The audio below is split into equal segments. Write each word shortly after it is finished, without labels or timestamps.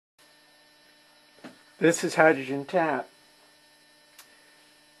This is hydrogen tap.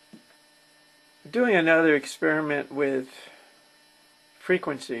 I'm doing another experiment with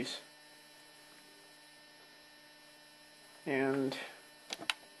frequencies, and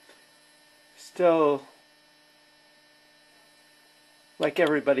still, like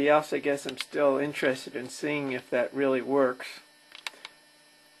everybody else, I guess I'm still interested in seeing if that really works.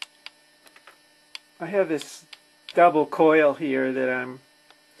 I have this double coil here that I'm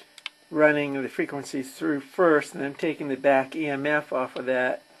running the frequencies through first, and I'm taking the back EMF off of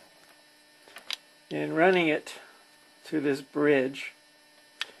that and running it to this bridge,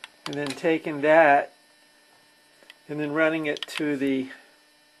 and then taking that and then running it to the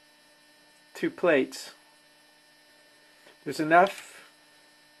two plates. There's enough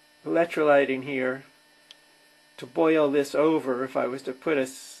electrolyte in here to boil this over if I was to put an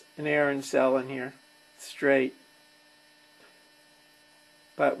Aaron cell in here straight.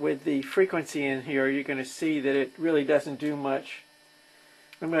 But with the frequency in here, you're going to see that it really doesn't do much.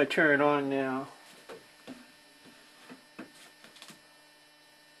 I'm going to turn it on now.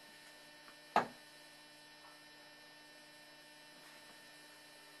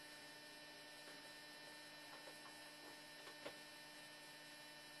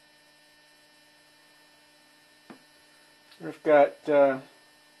 We've got 9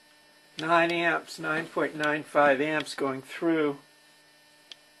 amps, 9.95 amps going through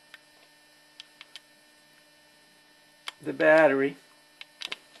the battery,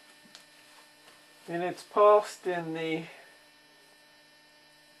 and it's pulsed in the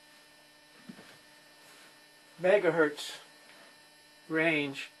megahertz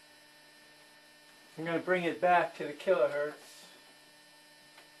range. I'm going to bring it back to the kilohertz.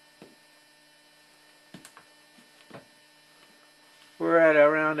 We're at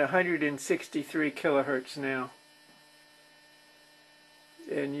around 163 kilohertz now,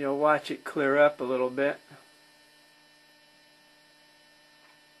 and you'll watch it clear up a little bit.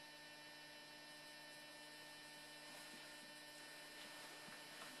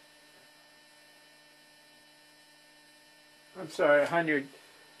 I'm sorry, 100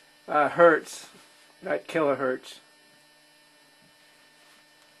 hertz, not kilohertz.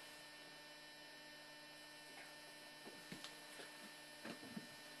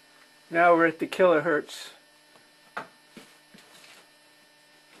 Now we're at the kilohertz. I'm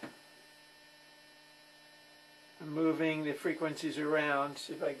moving the frequencies around,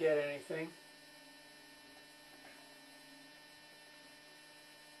 see if I get anything.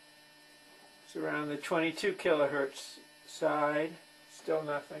 It's around the 22 kilohertz side, still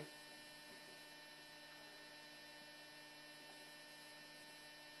nothing.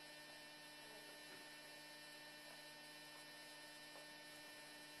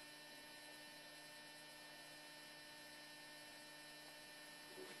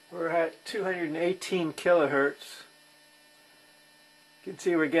 We're at 218 kilohertz. You can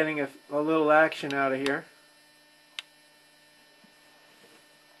see we're getting a little action out of here.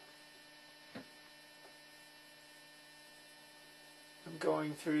 I'm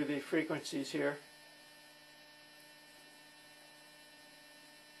going through the frequencies here.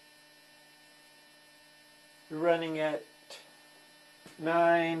 We're running at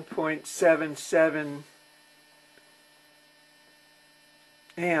 9.77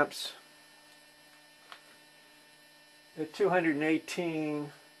 amps at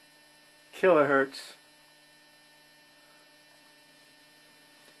 218 kilohertz.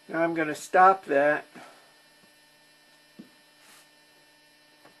 Now I'm going to stop that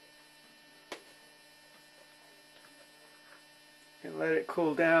and let it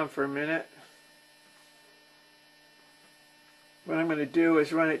cool down for a minute. What I'm going to do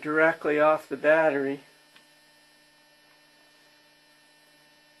is run it directly off the battery.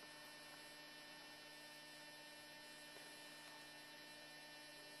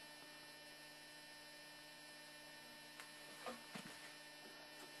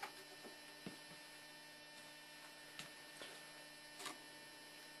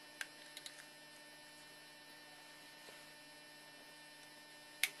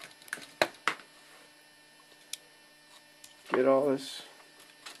 Get all this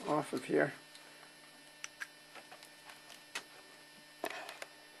off of here.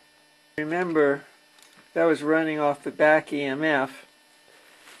 Remember, that was running off the back EMF,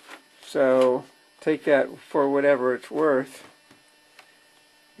 so take that for whatever it's worth.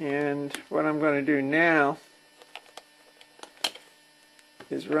 And what I'm going to do now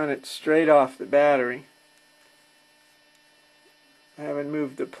is run it straight off the battery. I haven't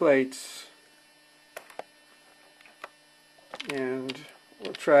moved the plates. And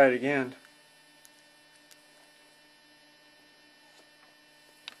we'll try it again.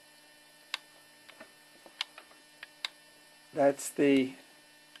 That's the,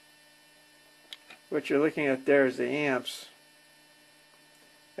 what you're looking at there is the amps.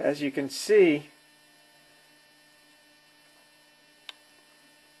 As you can see,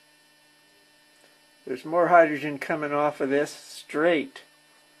 there's more hydrogen coming off of this straight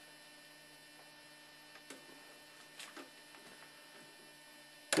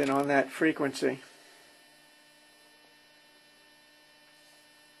than on that frequency.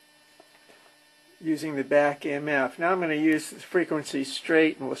 Using the back EMF. Now I'm going to use the frequency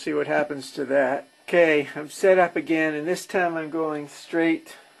straight and we'll see what happens to that. Okay, I'm set up again, and this time I'm going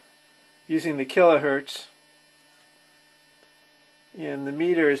straight using the kilohertz. And the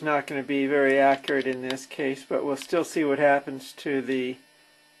meter is not going to be very accurate in this case, but we'll still see what happens to the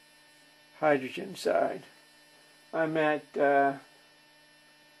hydrogen side. I'm at 2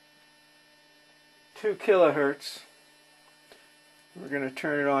 kilohertz. We're going to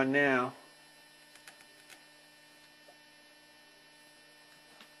turn it on now.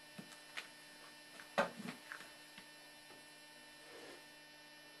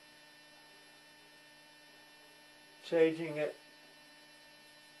 Changing it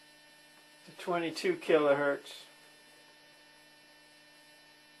to 22 kilohertz.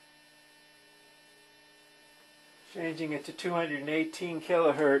 Changing it to 218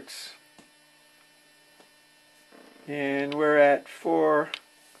 kilohertz. And we're at 4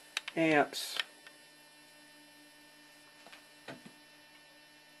 amps.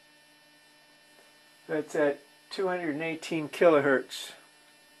 That's at 218 kilohertz.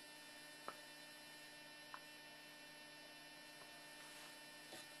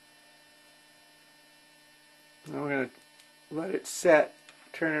 Now we're going to let it set,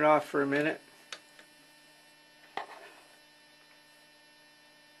 turn it off for a minute.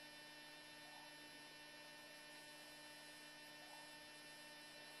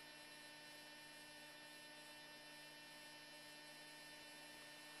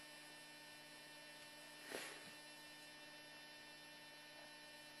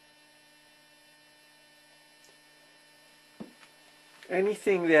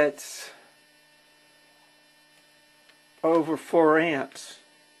 Anything that's over 4 amps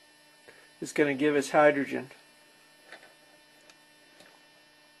is going to give us hydrogen.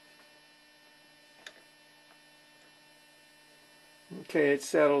 Okay, it's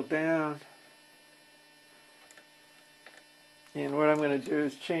settled down. And what I'm going to do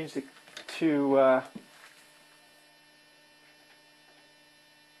is change it to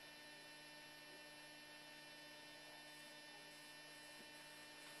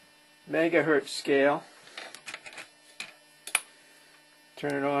megahertz scale.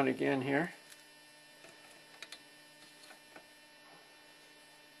 Turn it on again here.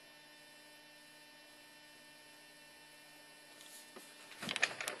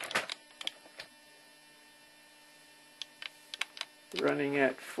 Running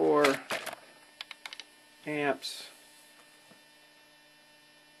at 4 amps.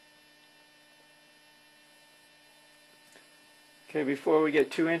 Okay, before we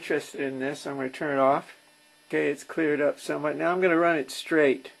get too interested in this, I'm going to turn it off. Okay, it's cleared up somewhat. Now I'm going to run it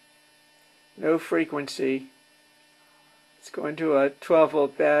straight. No frequency. It's going to a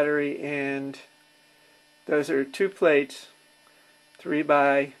 12-volt battery, and those are 2 plates, 3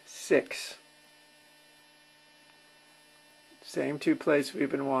 by 6. Same 2 plates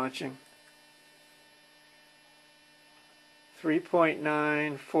we've been watching.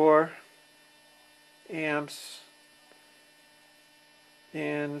 3.94 amps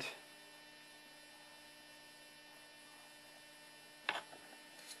and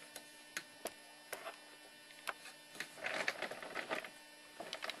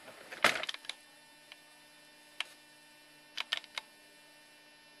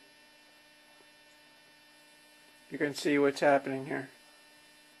you can see what's happening here.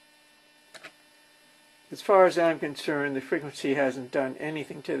 As far as I'm concerned, the frequency hasn't done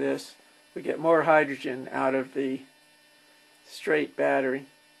anything to this. We get more hydrogen out of the straight battery.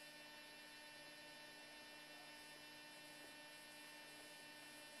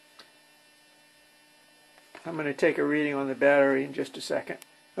 I'm going to take a reading on the battery in just a second.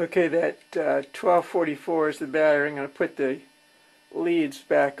 Okay, that 1244 is the battery. I'm going to put the leads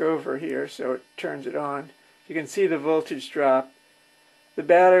back over here so it turns it on. You can see the voltage drop. The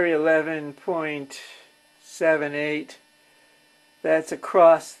battery 11.78, that's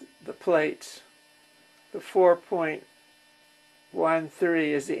across the plates. The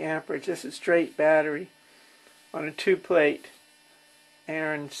 4.13 is the amperage. This is straight battery on a 2-plate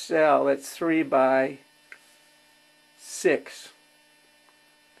iron cell. That's 3 by 6.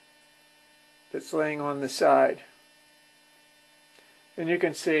 That's laying on the side. And you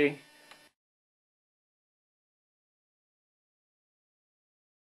can see